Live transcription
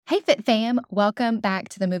Hey, Fit Fam. Welcome back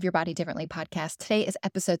to the Move Your Body Differently podcast. Today is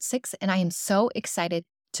episode 6, and I am so excited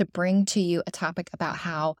to bring to you a topic about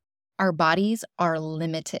how our bodies are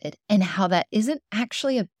limited and how that isn't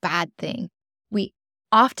actually a bad thing. We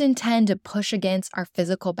often tend to push against our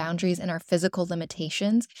physical boundaries and our physical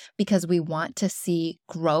limitations because we want to see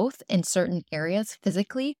growth in certain areas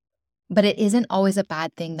physically, but it isn't always a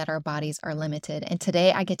bad thing that our bodies are limited. And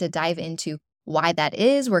today I get to dive into why that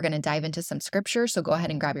is. We're going to dive into some scripture. So go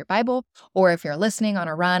ahead and grab your Bible, or if you're listening on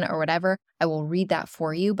a run or whatever, I will read that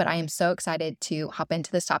for you. But I am so excited to hop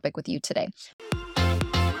into this topic with you today.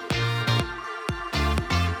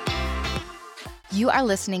 You are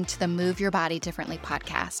listening to the Move Your Body Differently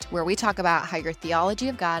podcast, where we talk about how your theology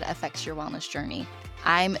of God affects your wellness journey.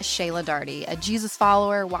 I'm Shayla Darty, a Jesus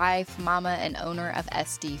follower, wife, mama, and owner of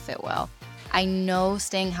SD Fitwell. I know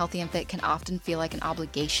staying healthy and fit can often feel like an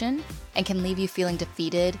obligation and can leave you feeling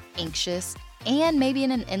defeated, anxious, and maybe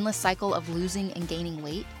in an endless cycle of losing and gaining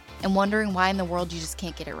weight and wondering why in the world you just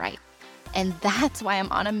can't get it right. And that's why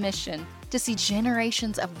I'm on a mission to see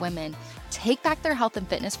generations of women take back their health and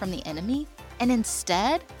fitness from the enemy and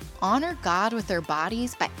instead honor God with their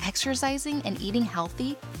bodies by exercising and eating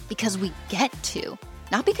healthy because we get to,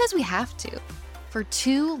 not because we have to. For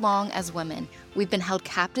too long as women, we've been held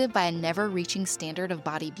captive by a never-reaching standard of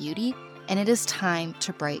body beauty, and it is time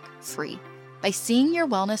to break free. By seeing your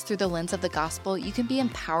wellness through the lens of the gospel, you can be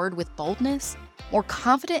empowered with boldness, more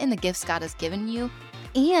confident in the gifts God has given you,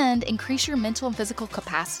 and increase your mental and physical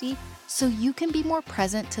capacity so you can be more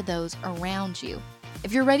present to those around you.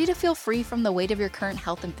 If you're ready to feel free from the weight of your current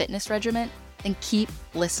health and fitness regimen, then keep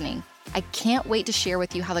listening. I can't wait to share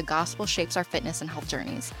with you how the gospel shapes our fitness and health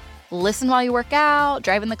journeys. Listen while you work out,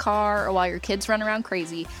 drive in the car, or while your kids run around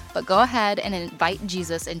crazy, but go ahead and invite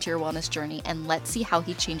Jesus into your wellness journey, and let's see how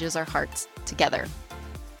he changes our hearts together.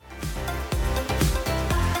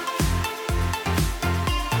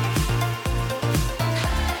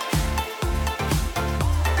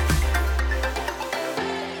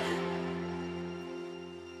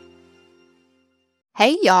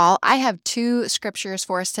 Hey, y'all, I have 2 scriptures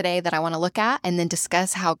for us today that I want to look at and then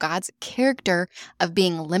discuss how God's character of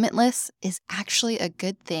being limitless is actually a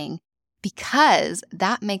good thing because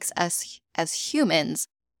that makes us as humans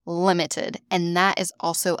limited, and that is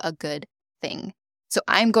also a good thing. So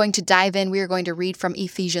I'm going to dive in. We are going to read from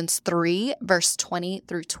Ephesians 3, verse 20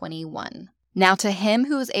 through 21. Now to him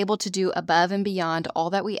who is able to do above and beyond all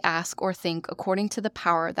that we ask or think according to the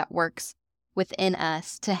power that works within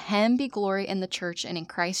us, to him be glory in the church and in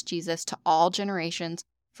Christ Jesus to all generations,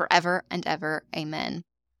 forever and ever. Amen.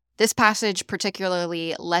 This passage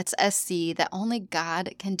particularly lets us see that only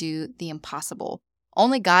God can do the impossible.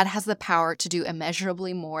 Only God has the power to do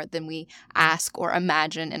immeasurably more than we ask or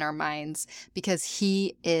imagine in our minds because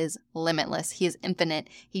he is limitless. He is infinite.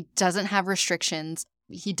 He doesn't have restrictions.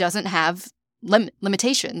 He doesn't have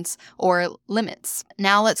limitations or limits.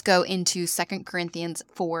 Now let's go into 2 Corinthians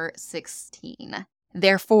 4:16.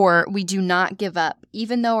 Therefore, we do not give up.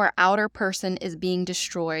 Even though our outer person is being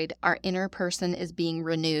destroyed, our inner person is being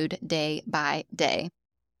renewed day by day.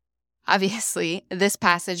 Obviously, this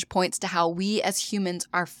passage points to how we as humans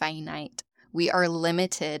are finite. We are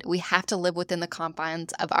limited. We have to live within the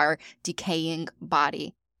confines of our decaying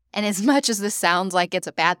body. And as much as this sounds like it's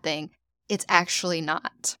a bad thing, it's actually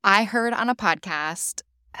not. I heard on a podcast,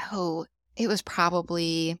 it was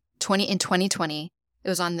probably in 2020. It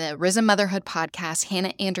was on the Risen Motherhood podcast.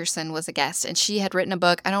 Hannah Anderson was a guest, and she had written a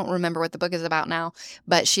book. I don't remember what the book is about now,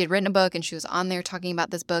 but she had written a book, and she was on there talking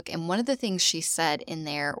about this book. And one of the things she said in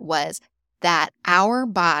there was that our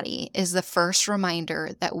body is the first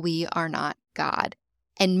reminder that we are not God.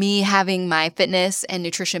 And me having my fitness and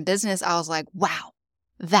nutrition business, I was like, wow.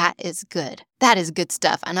 That is good. That is good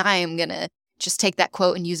stuff. And I am going to just take that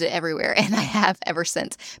quote and use it everywhere. And I have ever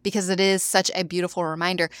since, because it is such a beautiful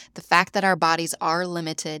reminder. The fact that our bodies are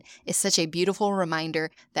limited is such a beautiful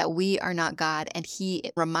reminder that we are not God. And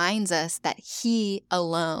he reminds us that he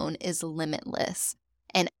alone is limitless.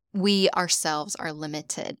 And we ourselves are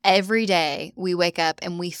limited. Every day we wake up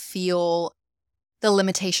and we feel the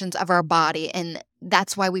limitations of our body. And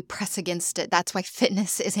that's why we press against it. That's why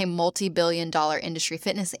fitness is a multi-billion-dollar industry,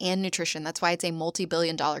 fitness and nutrition. That's why it's a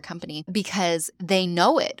multi-billion-dollar company, because they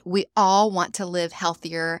know it. We all want to live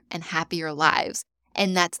healthier and happier lives.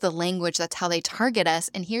 And that's the language, that's how they target us.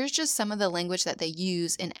 And here's just some of the language that they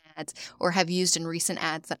use in ads or have used in recent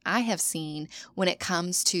ads that I have seen when it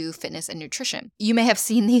comes to fitness and nutrition. You may have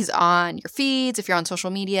seen these on your feeds if you're on social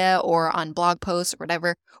media or on blog posts or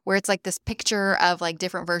whatever, where it's like this picture of like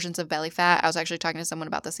different versions of belly fat. I was actually talking to someone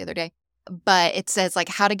about this the other day, but it says like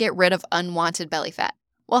how to get rid of unwanted belly fat.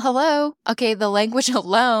 Well, hello. Okay, the language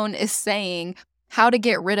alone is saying how to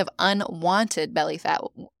get rid of unwanted belly fat.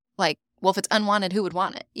 Like, well, if it's unwanted, who would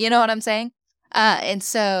want it? You know what I'm saying? And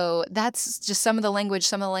so that's just some of the language.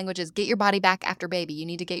 Some of the language is get your body back after baby. You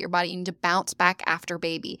need to get your body, you need to bounce back after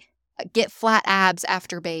baby. Get flat abs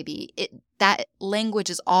after baby. That language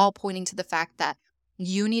is all pointing to the fact that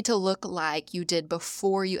you need to look like you did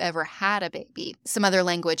before you ever had a baby. Some other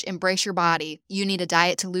language, embrace your body. You need a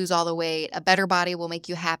diet to lose all the weight. A better body will make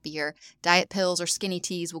you happier. Diet pills or skinny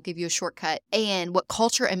teas will give you a shortcut. And what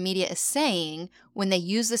culture and media is saying when they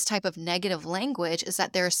use this type of negative language is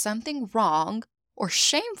that there is something wrong or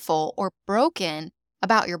shameful or broken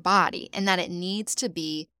about your body and that it needs to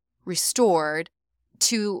be restored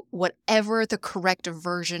to whatever the correct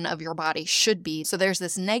version of your body should be. So there's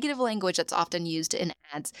this negative language that's often used in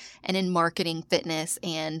ads and in marketing, fitness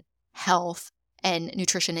and health and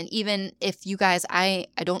nutrition. And even if you guys, I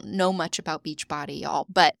don't know much about Beachbody, y'all,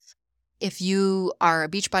 but if you are a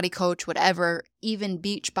Beachbody coach, whatever, even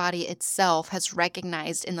Beachbody itself has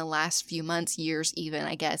recognized in the last few months, years even,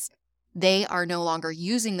 I guess, they are no longer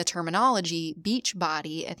using the terminology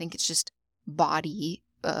Beachbody. I think it's just body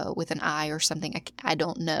with an I or something. I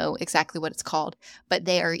don't know exactly what it's called, but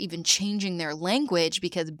they are even changing their language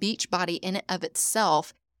because Beachbody in and of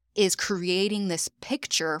itself is creating this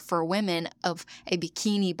picture for women of a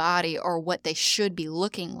bikini body or what they should be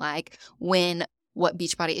looking like when what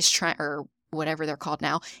Beachbody is trying, or whatever they're called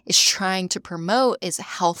now, is trying to promote is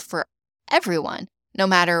health for everyone, no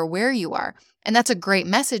matter where you are. And that's a great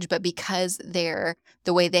message, but because the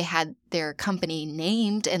way they had their company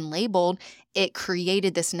named and labeled, it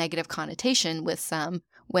created this negative connotation with some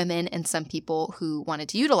women and some people who wanted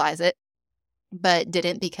to utilize it, but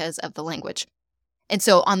didn't because of the language. And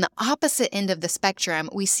so on the opposite end of the spectrum,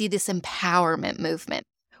 we see this empowerment movement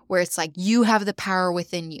where it's like you have the power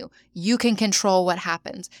within you. You can control what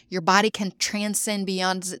happens. Your body can transcend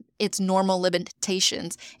beyond its normal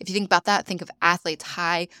limitations. If you think about that, think of athletes,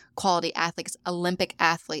 high quality athletes, Olympic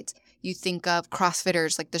athletes. You think of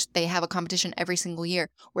CrossFitters, like they have a competition every single year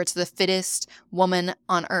where it's the fittest woman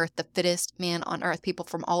on earth, the fittest man on earth. People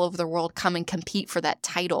from all over the world come and compete for that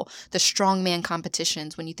title. The strongman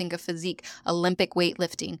competitions, when you think of physique, Olympic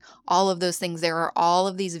weightlifting, all of those things, there are all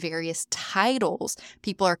of these various titles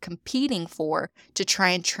people are competing for to try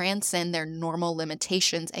and transcend their normal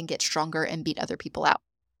limitations and get stronger and beat other people out.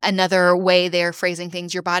 Another way they're phrasing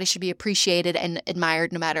things, your body should be appreciated and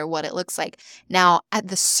admired no matter what it looks like. Now, at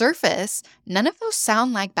the surface, none of those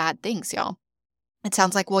sound like bad things, y'all. It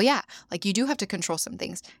sounds like, well, yeah, like you do have to control some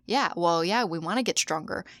things. Yeah, well, yeah, we want to get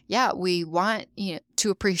stronger. Yeah, we want to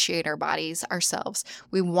appreciate our bodies, ourselves.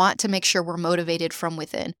 We want to make sure we're motivated from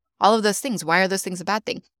within. All of those things. Why are those things a bad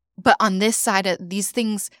thing? But on this side, these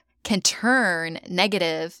things can turn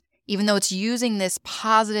negative. Even though it's using this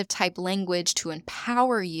positive type language to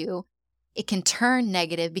empower you, it can turn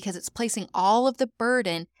negative because it's placing all of the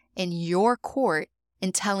burden in your court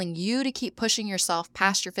and telling you to keep pushing yourself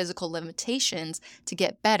past your physical limitations to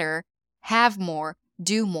get better, have more,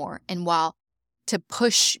 do more. And while to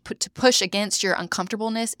push against your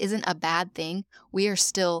uncomfortableness isn't a bad thing, we are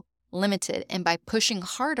still limited. And by pushing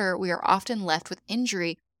harder, we are often left with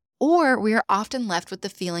injury, or we are often left with the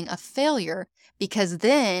feeling of failure because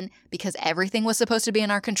everything was supposed to be in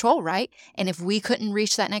our control, right? And if we couldn't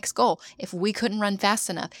reach that next goal, if we couldn't run fast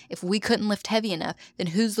enough, if we couldn't lift heavy enough, then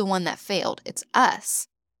who's the one that failed? It's us.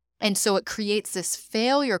 And so it creates this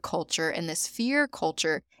failure culture and this fear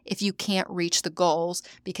culture if you can't reach the goals,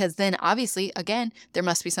 because then obviously, again, there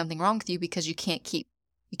must be something wrong with you because you can't keep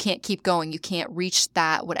going. You can't reach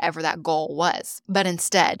that, whatever that goal was. But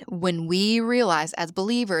instead, when we realize as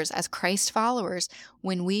believers, as Christ followers,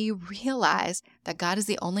 when we realize that God is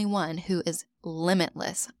the only one who is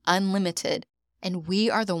limitless, unlimited, and we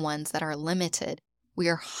are the ones that are limited, we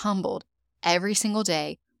are humbled every single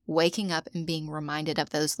day, waking up and being reminded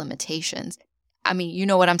of those limitations. I mean, you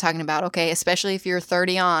know what I'm talking about, okay? Especially if you're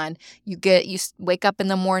 30 on, you wake up in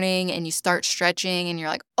the morning and you start stretching and you're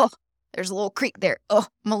like, oh, there's a little creak there. Oh,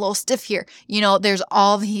 I'm a little stiff here. There's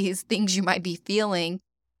all these things you might be feeling.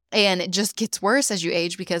 And it just gets worse as you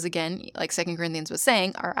age because, again, like 2 Corinthians was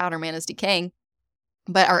saying, our outer man is decaying,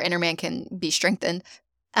 but our inner man can be strengthened.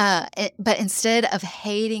 But instead of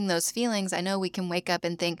hating those feelings, I know we can wake up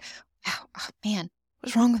and think, oh, man,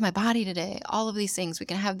 what's wrong with my body today? All of these things. We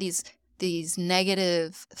can have these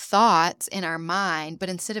negative thoughts in our mind, but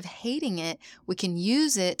instead of hating it, we can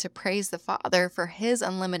use it to praise the Father for his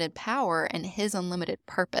unlimited power and his unlimited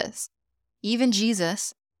purpose. Even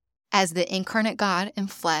Jesus, as the incarnate God in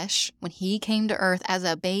flesh, when he came to earth as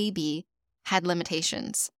a baby, had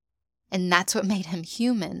limitations. And that's what made him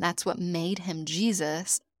human. That's what made him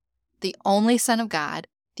Jesus, the only Son of God,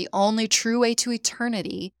 the only true way to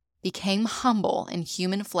eternity, became humble in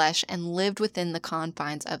human flesh and lived within the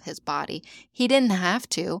confines of his body. He didn't have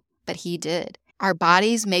to, but he did. Our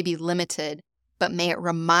bodies may be limited, but may it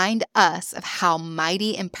remind us of how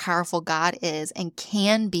mighty and powerful God is and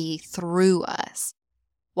can be through us.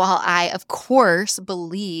 While I, of course,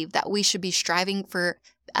 believe that we should be striving for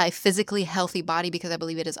a physically healthy body because I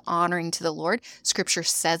believe it is honoring to the Lord. Scripture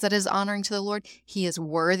says it is honoring to the Lord. He is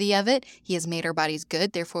worthy of it. He has made our bodies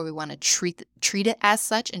good. Therefore, we want to treat it as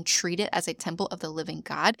such and treat it as a temple of the living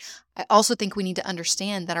God. I also think we need to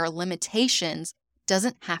understand that our limitations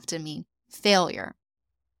doesn't have to mean failure.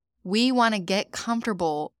 We want to get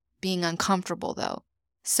comfortable being uncomfortable, though.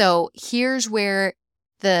 So here's where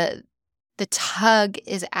the tug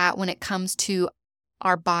is at when it comes to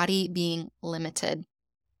our body being limited,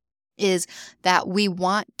 is that we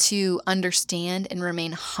want to understand and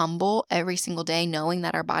remain humble every single day, knowing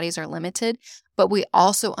that our bodies are limited. But we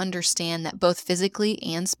also understand that both physically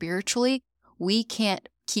and spiritually, we can't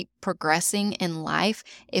keep progressing in life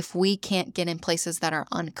if we can't get in places that are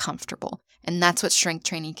uncomfortable. And that's what strength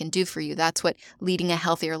training can do for you. That's what leading a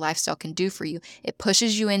healthier lifestyle can do for you. It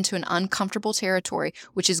pushes you into an uncomfortable territory,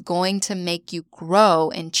 which is going to make you grow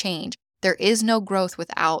and change. There is no growth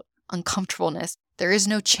without uncomfortableness. There is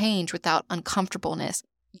no change without uncomfortableness.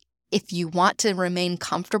 If you want to remain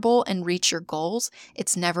comfortable and reach your goals,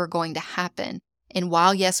 it's never going to happen. And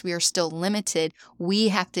while, yes, we are still limited, we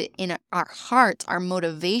have to, in our hearts, our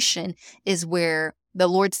motivation is where the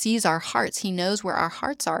Lord sees our hearts. He knows where our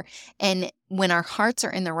hearts are. And when our hearts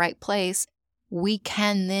are in the right place, we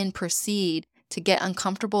can then proceed to get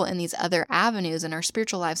uncomfortable in these other avenues in our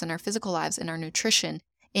spiritual lives, in our physical lives, in our nutrition.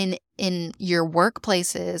 In your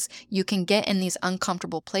workplaces, you can get in these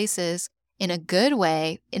uncomfortable places in a good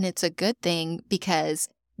way, and it's a good thing because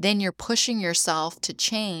then you're pushing yourself to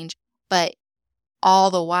change, but all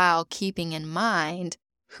the while keeping in mind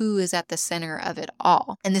who is at the center of it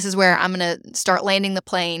all. And this is where I'm going to start landing the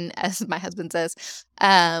plane, as my husband says,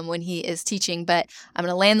 when he is teaching, but I'm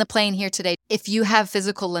going to land the plane here today. If you have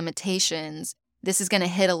physical limitations, this is going to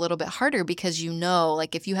hit a little bit harder because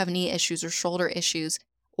like if you have knee issues or shoulder issues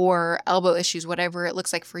or elbow issues, whatever it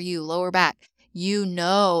looks like for you, lower back, you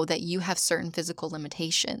know that you have certain physical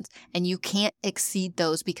limitations and you can't exceed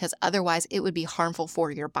those because otherwise it would be harmful for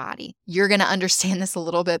your body. You're going to understand this a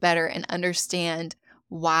little bit better and understand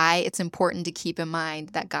why it's important to keep in mind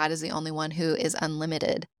that God is the only one who is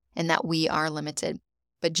unlimited and that we are limited.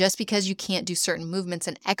 But just because you can't do certain movements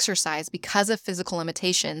and exercise because of physical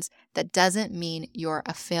limitations, that doesn't mean you're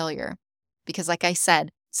a failure. Because like I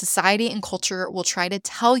said, society and culture will try to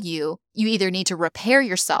tell you either need to repair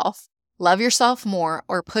yourself, love yourself more,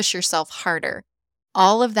 or push yourself harder.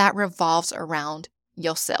 All of that revolves around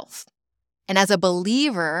yourself. And as a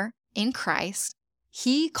believer in Christ,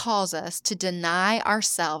 He calls us to deny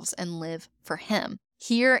ourselves and live for Him.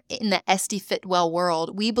 Here in the SD Fitwell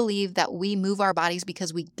world, we believe that we move our bodies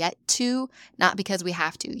because we get to, not because we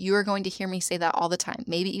have to. You are going to hear me say that all the time,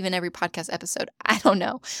 maybe even every podcast episode. I don't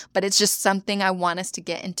know, but it's just something I want us to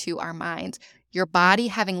get into our minds. Your body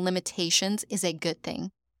having limitations is a good thing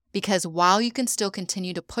because while you can still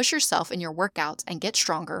continue to push yourself in your workouts and get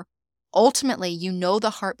stronger, ultimately you know the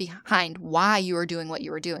heart behind why you are doing what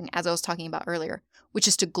you are doing, as I was talking about earlier, which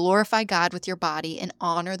is to glorify God with your body and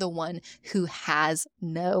honor the one who has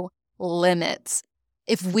no limits.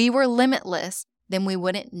 If we were limitless, then we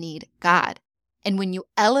wouldn't need God. And when you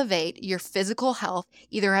elevate your physical health,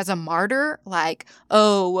 either as a martyr, like,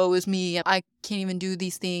 oh, woe is me, I can't even do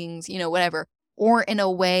these things, whatever, or in a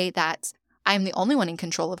way that's, I'm the only one in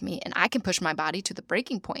control of me and I can push my body to the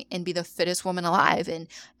breaking point and be the fittest woman alive. And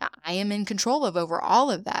I am in control over all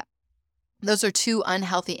of that. Those are two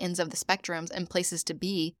unhealthy ends of the spectrums and places to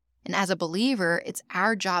be. And as a believer, it's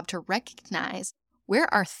our job to recognize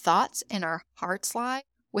where our thoughts and our hearts lie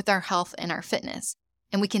with our health and our fitness.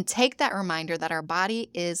 And we can take that reminder that our body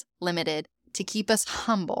is limited to keep us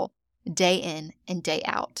humble day in and day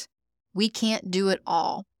out. We can't do it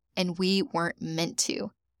all, and we weren't meant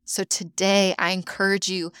to. So today, I encourage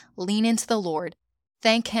you, lean into the Lord.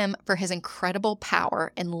 Thank Him for His incredible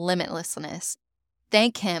power and limitlessness.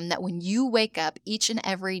 Thank Him that when you wake up each and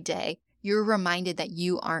every day, you're reminded that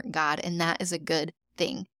you aren't God, and that is a good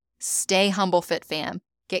thing. Stay humble, Fit Fam.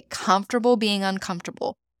 Get comfortable being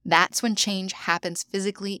uncomfortable. That's when change happens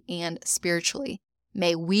physically and spiritually.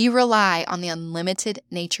 May we rely on the unlimited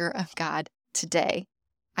nature of God today.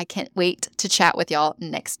 I can't wait to chat with y'all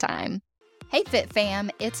next time. Hey Fit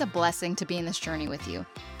Fam, it's a blessing to be in this journey with you.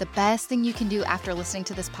 The best thing you can do after listening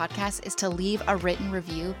to this podcast is to leave a written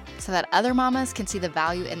review so that other mamas can see the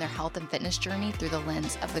value in their health and fitness journey through the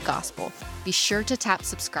lens of the gospel. Be sure to tap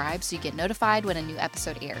subscribe so you get notified when a new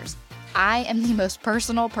episode airs. I am the most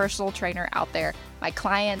personal trainer out there. My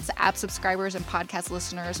clients, app subscribers, and podcast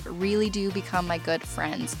listeners really do become my good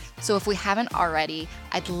friends. So if we haven't already,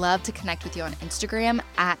 I'd love to connect with you on Instagram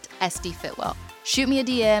at SDFitwell. Shoot me a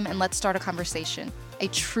DM and let's start a conversation. I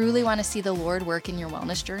truly want to see the Lord work in your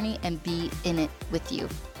wellness journey and be in it with you.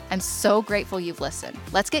 I'm so grateful you've listened.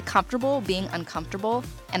 Let's get comfortable being uncomfortable,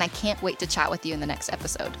 and I can't wait to chat with you in the next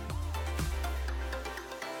episode.